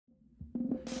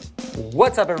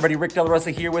What's up, everybody? Rick De La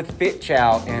Rosa here with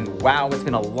Fitchow, and wow, it's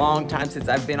been a long time since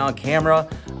I've been on camera.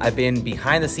 I've been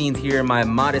behind the scenes here in my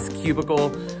modest cubicle,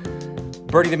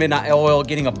 burning the midnight oil,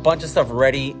 getting a bunch of stuff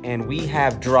ready, and we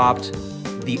have dropped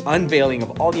the unveiling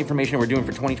of all the information we're doing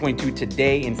for 2022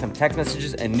 today in some text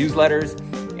messages and newsletters,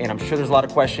 and I'm sure there's a lot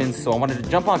of questions, so I wanted to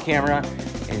jump on camera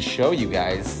and show you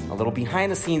guys a little behind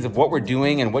the scenes of what we're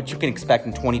doing and what you can expect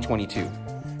in 2022.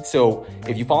 So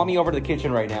if you follow me over to the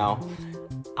kitchen right now,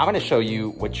 I'm gonna show you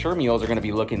what your meals are gonna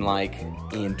be looking like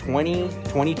in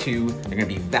 2022. They're gonna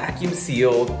be vacuum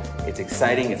sealed. It's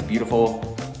exciting, it's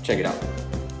beautiful. Check it out.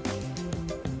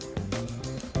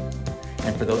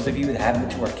 And for those of you that haven't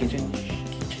been to our kitchen,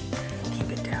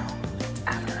 keep it down. It's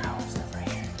after hours stuff right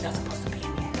here. It's not supposed to be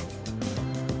in here.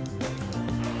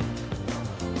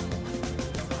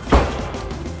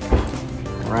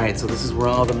 All right, so this is where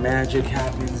all the magic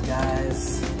happens,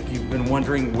 guys. If you've been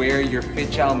wondering where your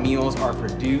Fitchow meals are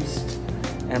produced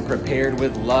and prepared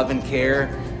with love and care,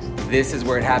 this is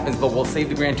where it happens, but we'll save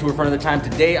the grand tour for another time.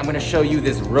 Today, I'm gonna show you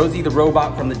this Rosie the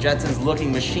Robot from the Jetsons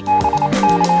looking machine.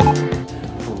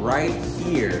 Right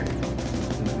here,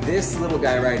 this little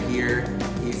guy right here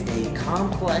is a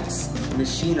complex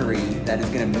machinery that is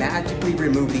gonna magically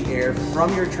remove the air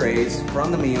from your trays,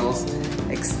 from the meals,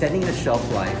 extending the shelf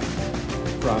life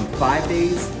from 5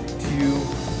 days to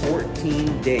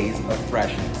 14 days of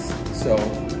freshness. So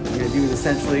what we're gonna do is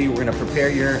essentially, we're gonna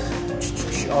prepare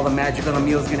all the magic on the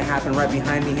meal is gonna happen right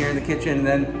behind me here in the kitchen, and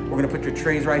then we're gonna put your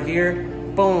trays right here,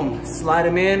 boom, slide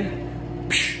them in,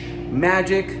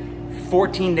 magic,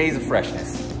 14 days of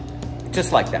freshness,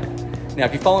 just like that. Now,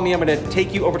 if you follow me, I'm gonna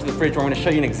take you over to the fridge where I'm gonna show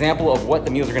you an example of what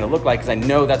the meals are gonna look like, because I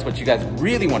know that's what you guys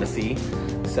really wanna see.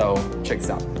 So check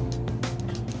this out.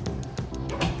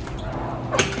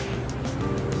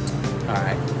 All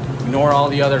right, ignore all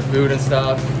the other food and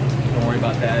stuff. Don't worry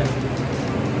about that.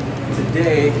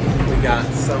 Today, we got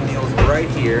some meals right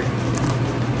here.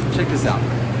 Check this out.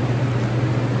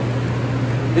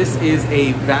 This is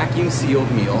a vacuum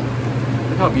sealed meal.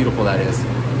 Look how beautiful that is.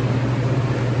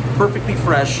 Perfectly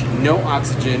fresh, no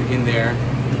oxygen in there,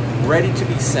 ready to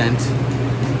be sent.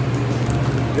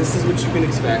 This is what you can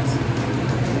expect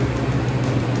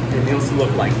your meals to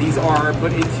look like. These are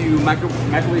put into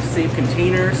microwave safe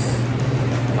containers.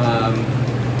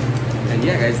 And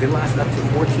yeah, guys, they last up to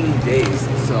 14 days.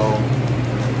 So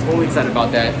totally excited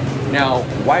about that. Now,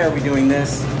 why are we doing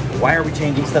this? Why are we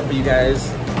changing stuff for you guys?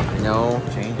 I know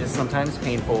change is sometimes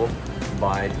painful,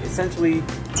 but essentially,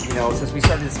 you know, since we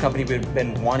started this company, we've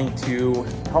been wanting to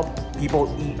help people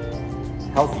eat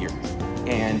healthier.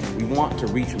 And we want to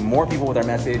reach more people with our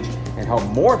message and help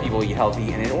more people eat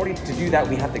healthy. And in order to do that,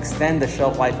 we have to extend the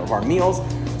shelf life of our meals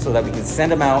so that we can send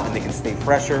them out and they can stay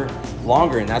fresher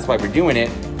longer. And that's why we're doing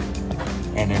it.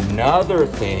 And another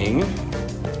thing,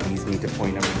 leads me to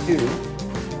point number 2,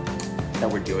 that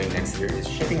we're doing next year is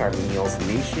shipping our meals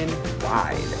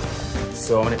nationwide.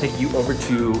 So I'm gonna take you over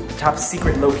to top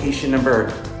secret location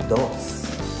number 2.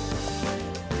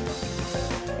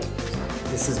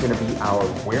 This is gonna be our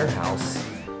warehouse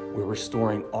where we're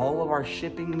storing all of our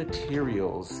shipping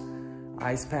materials,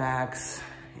 ice packs,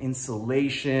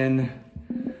 insulation,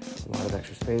 a lot of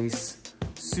extra space,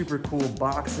 super cool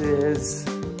boxes.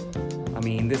 I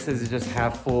mean, this is just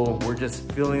half full. We're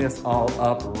just filling this all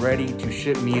up, ready to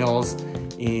ship meals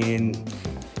in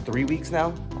 3 weeks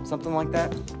now, something like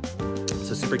that.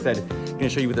 So super excited. I'm gonna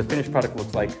show you what the finished product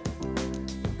looks like.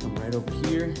 Come right over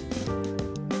here.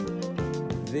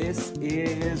 This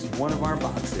is one of our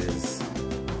boxes.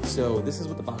 So this is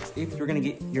what the box, if you're gonna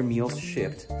get your meals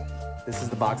shipped, this is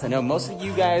the box. I know most of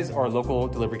you guys are local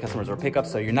delivery customers or pickup,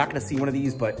 so you're not gonna see one of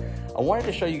these, but I wanted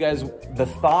to show you guys the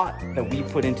thought that we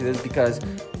put into this because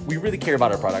we really care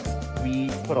about our products.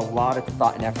 We put a lot of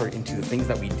thought and effort into the things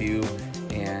that we do.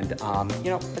 And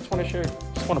you know, I just wanna share,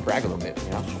 just wanna brag a little bit,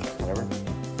 you know, whatever.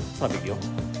 It's not a big deal.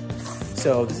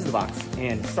 So this is the box.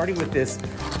 And starting with this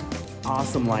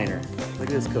awesome liner. Look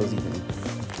at this cozy thing.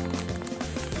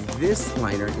 This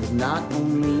liner is not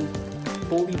only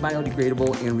fully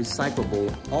biodegradable and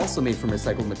recyclable, also made from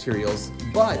recycled materials,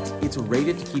 but it's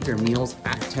rated to keep your meals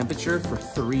at temperature for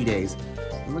 3 days.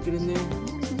 And look at it in there,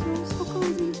 it's so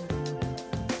cozy.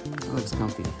 Oh, it's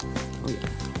comfy, oh yeah.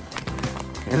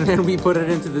 And then we put it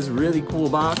into this really cool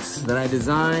box that I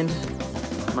designed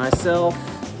myself.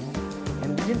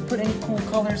 And we didn't put any cool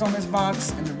colors on this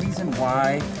box, and the reason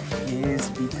why is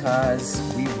because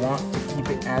we want to keep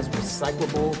it as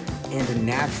recyclable and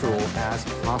natural as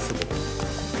possible.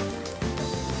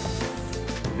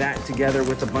 That together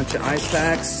with a bunch of ice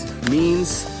packs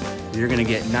means you're gonna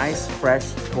get nice,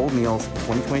 fresh, cold meals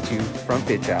 2022 from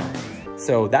Fitchow.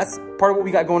 So that's part of what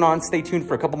we got going on. Stay tuned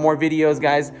for a couple more videos,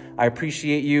 guys. I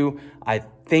appreciate you. I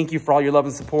thank you for all your love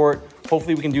and support.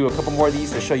 Hopefully we can do a couple more of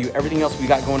these to show you everything else we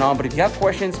got going on. But if you have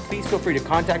questions, please feel free to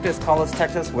contact us, call us,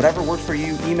 text us, whatever works for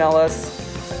you. Email us,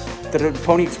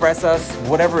 Pony Express us,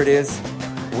 whatever it is.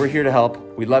 We're here to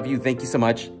help. We love you. Thank you so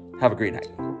much. Have a great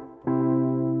night.